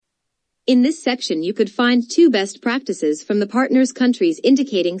In this section you could find 2 best practices from the partners' countries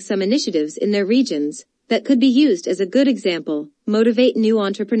indicating some initiatives in their regions that could be used as a good example, motivate new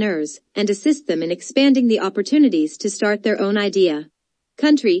entrepreneurs, and assist them in expanding the opportunities to start their own idea.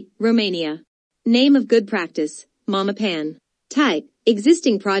 Country, Romania. Name of good practice, Mama Pan. Type,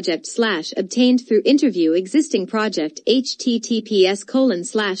 existing project / obtained through interview existing project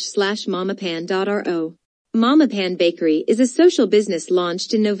https://mamapan.ro. Mama Pan Bakery is a social business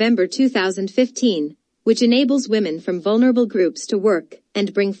launched in November 2015, which enables women from vulnerable groups to work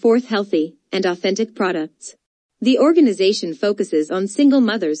and bring forth healthy and authentic products. The organization focuses on single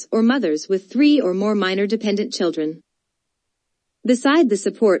mothers or mothers with 3 or more minor dependent children. Beside the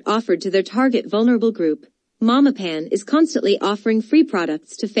support offered to their target vulnerable group, Mama Pan is constantly offering free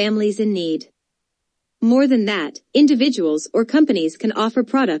products to families in need. More than that, individuals or companies can offer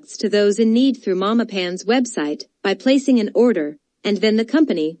products to those in need through Mama Pan's website by placing an order, and then the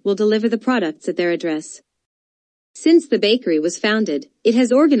company will deliver the products at their address. Since the bakery was founded, it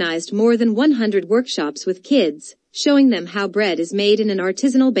has organized more than 100 workshops with kids, showing them how bread is made in an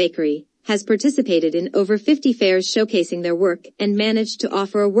artisanal bakery, has participated in over 50 fairs showcasing their work, and managed to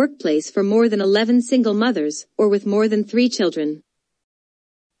offer a workplace for more than 11 single mothers or with more than 3 children.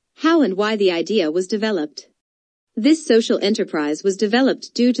 How and why the idea was developed. This social enterprise was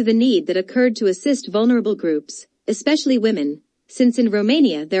developed due to the need that occurred to assist vulnerable groups, especially women, since in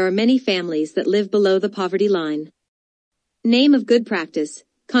Romania there are many families that live below the poverty line. Name of good practice,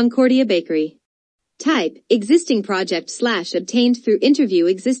 Concordia Bakery. Type, existing project / obtained through interview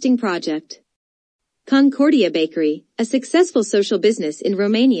existing project. Concordia Bakery, a successful social business in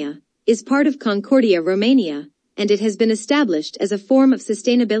Romania, is part of Concordia Romania, and it has been established as a form of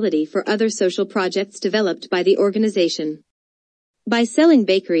sustainability for other social projects developed by the organization. By selling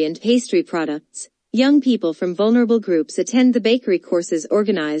bakery and pastry products, young people from vulnerable groups attend the bakery courses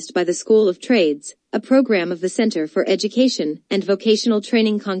organized by the School of Trades, a program of the Center for Education and Vocational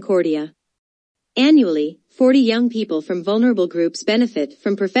Training Concordia. Annually, 40 young people from vulnerable groups benefit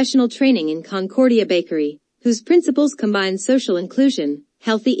from professional training in Concordia Bakery, whose principles combine social inclusion,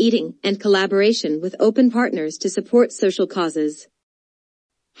 healthy eating, and collaboration with open partners to support social causes.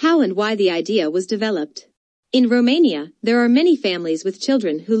 How and why the idea was developed. In Romania, there are many families with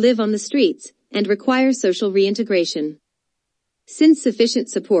children who live on the streets and require social reintegration. Since sufficient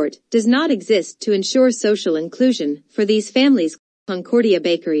support does not exist to ensure social inclusion for these families, Concordia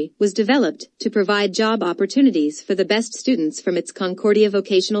Bakery was developed to provide job opportunities for the best students from its Concordia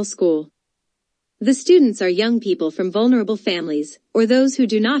Vocational School. The students are young people from vulnerable families, or those who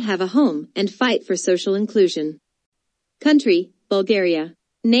do not have a home and fight for social inclusion. Country, Bulgaria.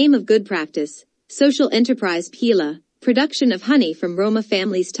 Name of good practice, social enterprise Pila, production of honey from Roma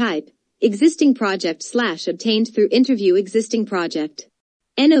families. Type, existing project / obtained through interview existing project.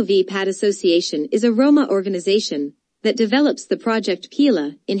 NOV-PAD Association is a Roma organization that develops the project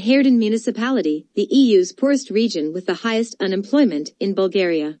Pila in Herden municipality, the EU's poorest region with the highest unemployment in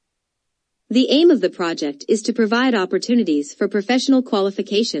Bulgaria. The aim of the project is to provide opportunities for professional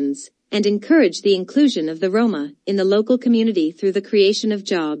qualifications and encourage the inclusion of the Roma in the local community through the creation of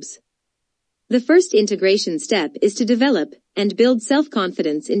jobs. The first integration step is to develop and build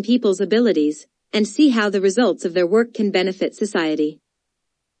self-confidence in people's abilities and see how the results of their work can benefit society.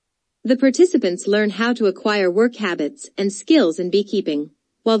 The participants learn how to acquire work habits and skills in beekeeping,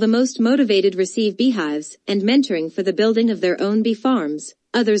 while the most motivated receive beehives and mentoring for the building of their own bee farms.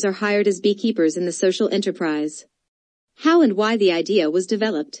 Others are hired as beekeepers in the social enterprise. How and why the idea was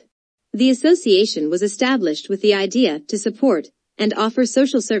developed. The association was established with the idea to support and offer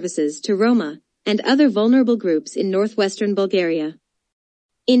social services to Roma and other vulnerable groups in northwestern Bulgaria.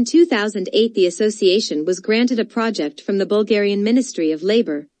 In 2008, the association was granted a project from the Bulgarian Ministry of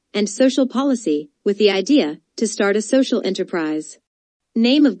Labor and Social Policy with the idea to start a social enterprise.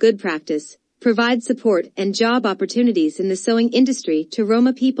 Name of good practice, provide support and job opportunities in the sewing industry to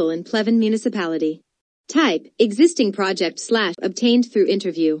Roma people in Pleven municipality. Type, existing project / obtained through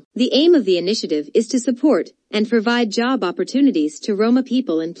interview. The aim of the initiative is to support and provide job opportunities to Roma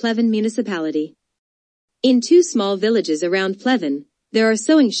people in Pleven municipality. In 2 small villages around Pleven, there are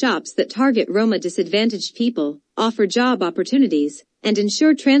sewing shops that target Roma disadvantaged people, offer job opportunities, and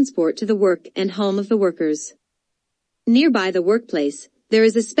ensure transport to the work and home of the workers. Nearby the workplace, there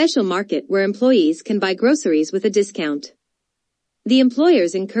is a special market where employees can buy groceries with a discount. The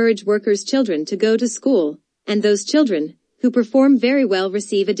employers encourage workers' children to go to school, and those children who perform very well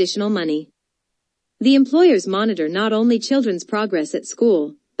receive additional money. The employers monitor not only children's progress at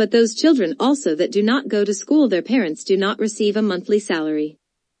school, but those children also that do not go to school. Their parents do not receive a monthly salary.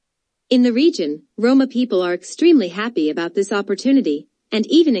 In the region, Roma people are extremely happy about this opportunity, and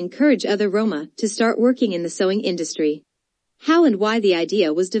even encourage other Roma to start working in the sewing industry. How and why the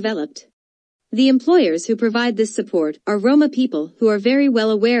idea was developed. The employers who provide this support are Roma people who are very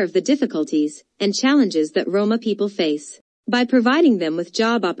well aware of the difficulties and challenges that Roma people face. By providing them with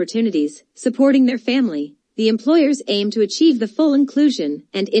job opportunities, supporting their family, the employers aim to achieve the full inclusion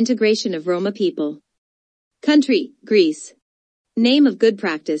and integration of Roma people. Country, Greece. Name of good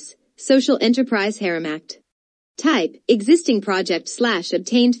practice, Social Enterprise Harem Act. Type, existing project /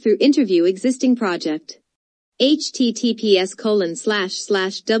 obtained through interview existing project.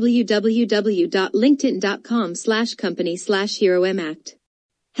 https://www.linkedin.com/company/HeroM-Act.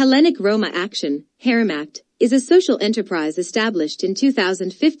 Hellenic Roma Action, Harem Act, is a social enterprise established in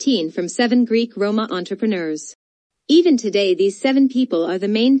 2015 from 7 Greek Roma entrepreneurs. Even today these 7 people are the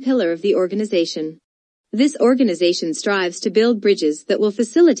main pillar of the organization. This organization strives to build bridges that will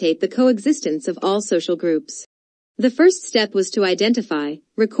facilitate the coexistence of all social groups. The first step was to identify,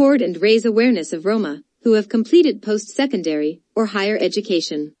 record and raise awareness of Roma, who have completed post-secondary or higher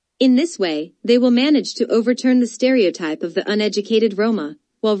education. In this way, they will manage to overturn the stereotype of the uneducated Roma,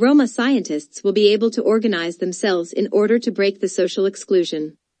 while Roma scientists will be able to organize themselves in order to break the social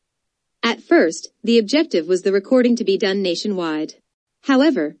exclusion. At first, the objective was the recording to be done nationwide.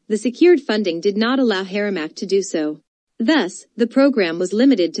 However, the secured funding did not allow Harem Act to do so. Thus, the program was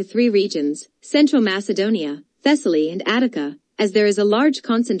limited to 3 regions, Central Macedonia, Thessaly and Attica, as there is a large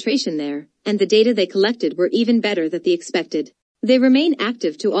concentration there, and the data they collected were even better than the expected. They remain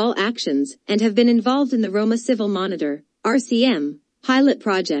active to all actions and have been involved in the Roma Civil Monitor, RCM, pilot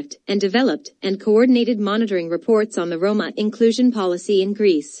project and developed and coordinated monitoring reports on the Roma inclusion policy in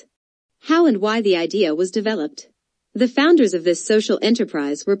Greece. How and why the idea was developed. The founders of this social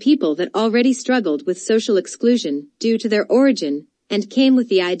enterprise were people that already struggled with social exclusion due to their origin and came with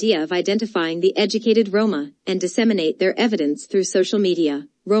the idea of identifying the educated Roma and disseminate their evidence through social media,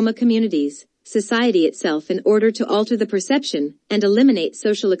 Roma communities, society itself in order to alter the perception and eliminate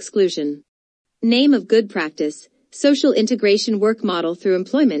social exclusion. Name of good practice, Social Integration Work Model through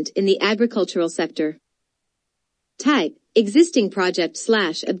Employment in the Agricultural Sector. Type, existing project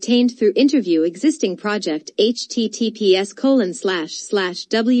 / obtained through interview existing project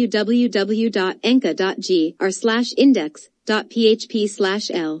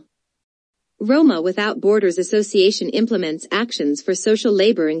https://www.enca.gr/index.php/l. Roma Without Borders Association implements actions for social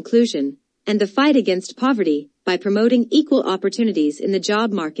labor inclusion and the fight against poverty by promoting equal opportunities in the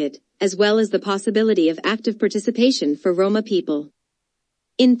job market, as well as the possibility of active participation for Roma people.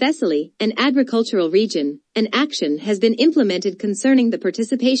 In Thessaly, an agricultural region, an action has been implemented concerning the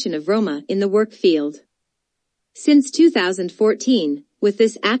participation of Roma in the work field. Since 2014, with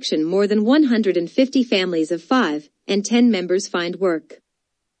this action more than 150 families of 5 and 10 members find work.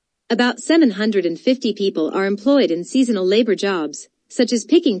 About 750 people are employed in seasonal labor jobs, such as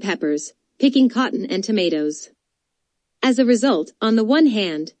picking peppers, picking cotton and tomatoes. As a result, on the one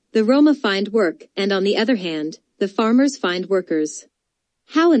hand, the Roma find work, and on the other hand, the farmers find workers.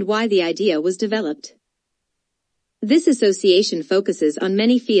 How and why the idea was developed. This association focuses on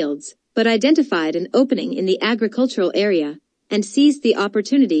many fields, but identified an opening in the agricultural area, and seized the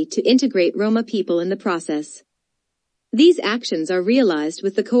opportunity to integrate Roma people in the process. These actions are realized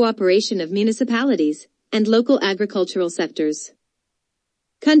with the cooperation of municipalities and local agricultural sectors.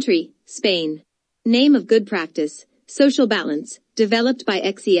 Country, Spain. Name of good practice, Social Balance, developed by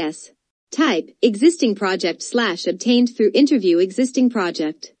XES. Type, existing project / obtained through interview existing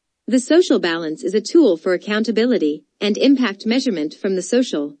project. The social balance is a tool for accountability and impact measurement from the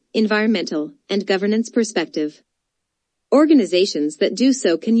social, environmental, and governance perspective. Organizations that do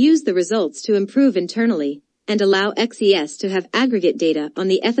so can use the results to improve internally and allow XES to have aggregate data on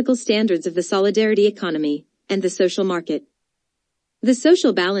the ethical standards of the solidarity economy and the social market. The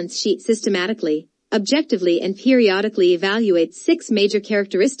social balance sheet systematically, objectively and periodically evaluates 6 major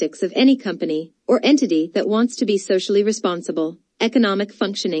characteristics of any company or entity that wants to be socially responsible: economic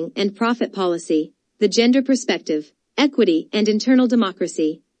functioning and profit policy, the gender perspective, equity and internal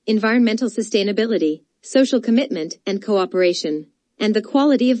democracy, environmental sustainability, social commitment and cooperation, and the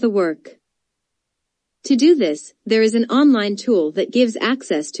quality of the work. To do this, there is an online tool that gives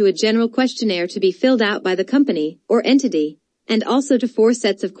access to a general questionnaire to be filled out by the company or entity, and also to 4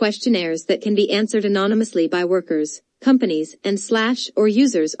 sets of questionnaires that can be answered anonymously by workers, companies, and or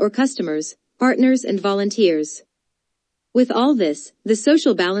users or customers, partners and volunteers. With all this, the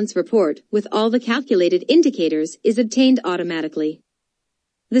social balance report, with all the calculated indicators, is obtained automatically.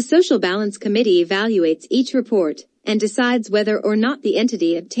 The Social Balance Committee evaluates each report and decides whether or not the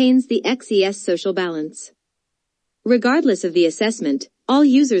entity obtains the XES social balance. Regardless of the assessment, all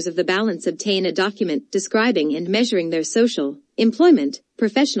users of the balance obtain a document describing and measuring their social, employment,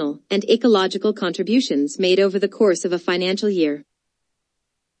 professional, and ecological contributions made over the course of a financial year.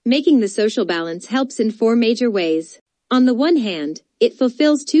 Making the social balance helps in four major ways. On the one hand, it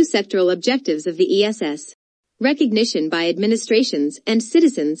fulfills two sectoral objectives of the ESS. Recognition by administrations and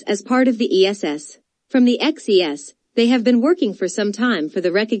citizens as part of the ESS. From the XES, they have been working for some time for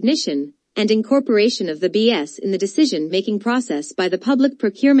the recognition and incorporation of the BS in the decision-making process by the public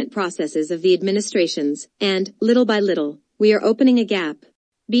procurement processes of the administrations, and, little by little, we are opening a gap.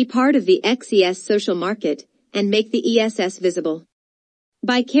 Be part of the XES social market, and make the ESS visible.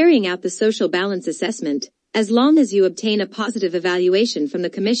 By carrying out the social balance assessment, as long as you obtain a positive evaluation from the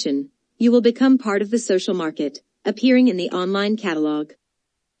Commission, you will become part of the social market, appearing in the online catalog.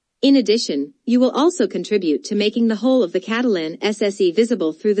 In addition, you will also contribute to making the whole of the Catalan SSE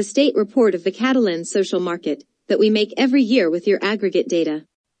visible through the state report of the Catalan social market that we make every year with your aggregate data.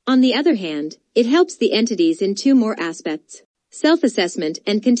 On the other hand, it helps the entities in two more aspects: self-assessment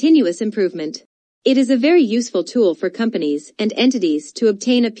and continuous improvement. It is a very useful tool for companies and entities to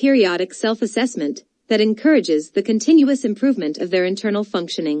obtain a periodic self-assessment that encourages the continuous improvement of their internal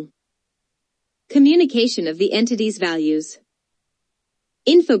functioning. Communication of the entity's values.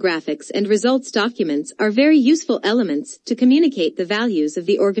 Infographics and results documents are very useful elements to communicate the values of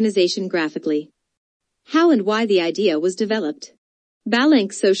the organization graphically. How and why the idea was developed.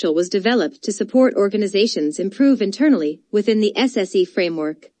 Balank Social was developed to support organizations improve internally within the SSE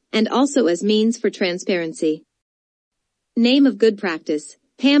framework, and also as means for transparency. Name of good practice,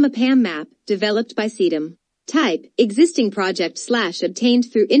 PAM. A PAM map, developed by CEDAM. Type, existing project /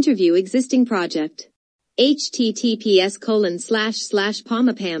 obtained through interview existing project.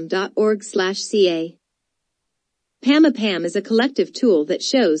 https://pamapam.org/ca. PAM is a collective tool that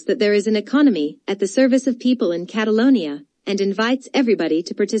shows that there is an economy at the service of people in Catalonia and invites everybody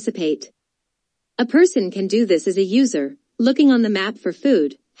to participate. A person can do this as a user, looking on the map for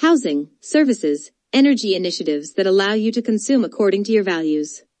food, housing, services, energy initiatives that allow you to consume according to your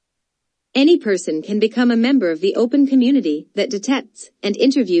values. Any person can become a member of the open community that detects and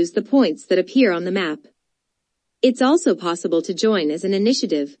interviews the points that appear on the map. It's also possible to join as an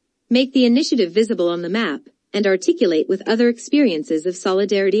initiative, make the initiative visible on the map, and articulate with other experiences of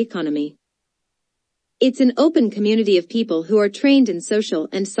solidarity economy. It's an open community of people who are trained in social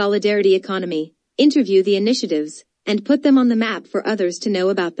and solidarity economy, interview the initiatives, and put them on the map for others to know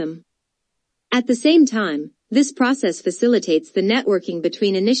about them. At the same time, this process facilitates the networking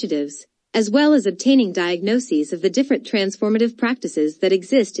between initiatives, as well as obtaining diagnoses of the different transformative practices that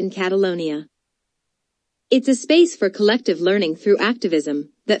exist in Catalonia. It's a space for collective learning through activism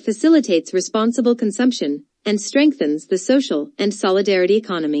that facilitates responsible consumption and strengthens the social and solidarity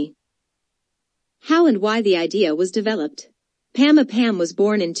economy. How and why the idea was developed. PAM was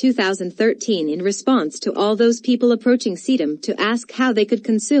born in 2013 in response to all those people approaching CEDAM to ask how they could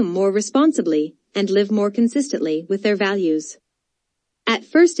consume more responsibly and live more consistently with their values. At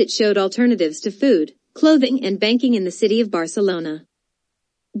first it showed alternatives to food, clothing and banking in the city of Barcelona.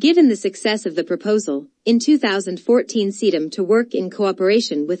 Given the success of the proposal, in 2014 CEDAM to work in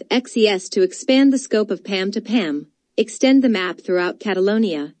cooperation with XES to expand the scope of PAM to PAM, extend the map throughout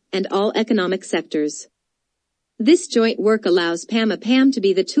Catalonia, and all economic sectors. This joint work allows PAM to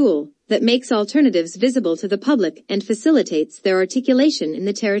be the tool that makes alternatives visible to the public and facilitates their articulation in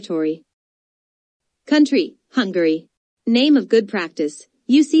the territory. Country, Hungary. Name of good practice,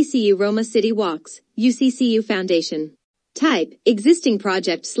 UCCU Roma City Walks, UCCU Foundation. Type, existing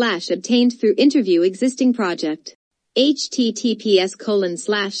project / obtained through interview existing project.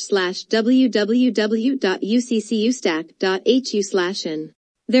 https://www.uccustack.hu/n.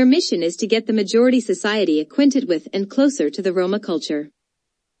 Their mission is to get the majority society acquainted with and closer to the Roma culture.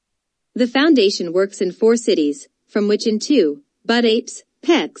 The foundation works in 4 cities, from which in 2, Bud Apes,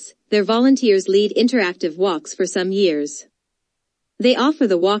 PECs, their volunteers lead interactive walks for some years. They offer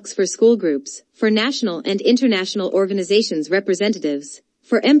the walks for school groups, for national and international organizations representatives,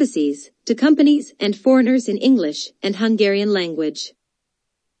 for embassies, to companies and foreigners in English and Hungarian language.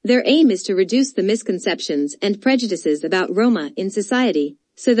 Their aim is to reduce the misconceptions and prejudices about Roma in society,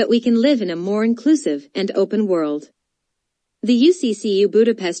 so that we can live in a more inclusive and open world. The UCCU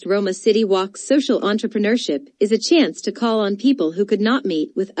Budapest Roma City Walks social entrepreneurship is a chance to call on people who could not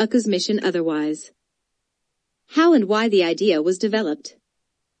meet with UCU's mission otherwise. How and why the idea was developed.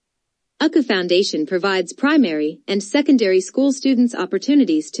 UCU Foundation provides primary and secondary school students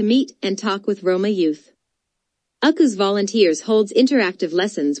opportunities to meet and talk with Roma youth. UCU's volunteers holds interactive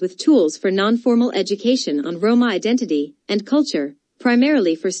lessons with tools for non-formal education on Roma identity and culture,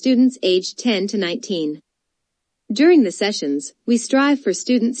 primarily for students aged 10 to 19. During the sessions, we strive for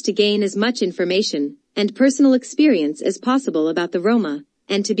students to gain as much information and personal experience as possible about the Roma,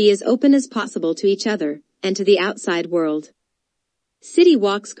 and to be as open as possible to each other, and to the outside world. City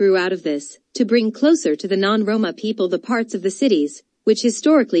walks grew out of this, to bring closer to the non-Roma people the parts of the cities, which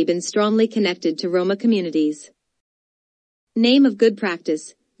historically been strongly connected to Roma communities. Name of good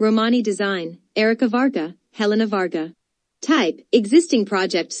practice, Romani design, Erica Varga, Helena Varga. Type, existing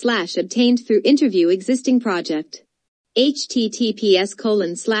project / obtained through interview existing project.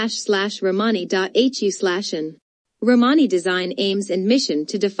 https://romani.hu/in. Romani design aims and mission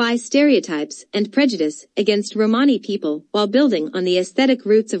to defy stereotypes and prejudice against Romani people while building on the aesthetic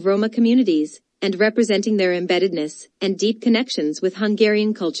roots of Roma communities and representing their embeddedness and deep connections with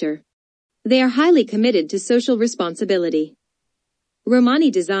Hungarian culture. They are highly committed to social responsibility. Romani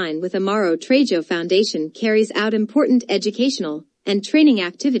Design with Amaro Trejo Foundation carries out important educational and training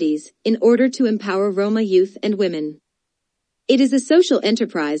activities in order to empower Roma youth and women. It is a social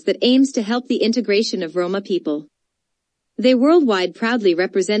enterprise that aims to help the integration of Roma people. They worldwide proudly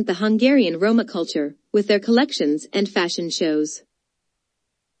represent the Hungarian Roma culture with their collections and fashion shows.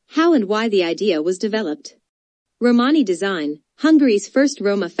 How and why the idea was developed. Romani Design, Hungary's first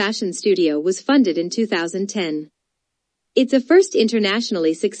Roma fashion studio, was funded in 2010. It's a first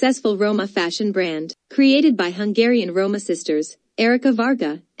internationally successful Roma fashion brand, created by Hungarian Roma sisters, Erica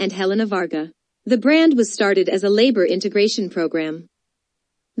Varga and Helena Varga. The brand was started as a labor integration program.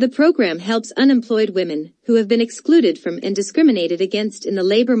 The program helps unemployed women who have been excluded from and discriminated against in the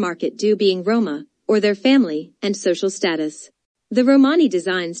labor market due being Roma, or their family and social status. The Romani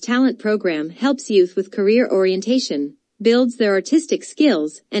Designs Talent Program helps youth with career orientation, builds their artistic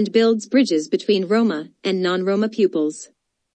skills, and builds bridges between Roma and non-Roma pupils.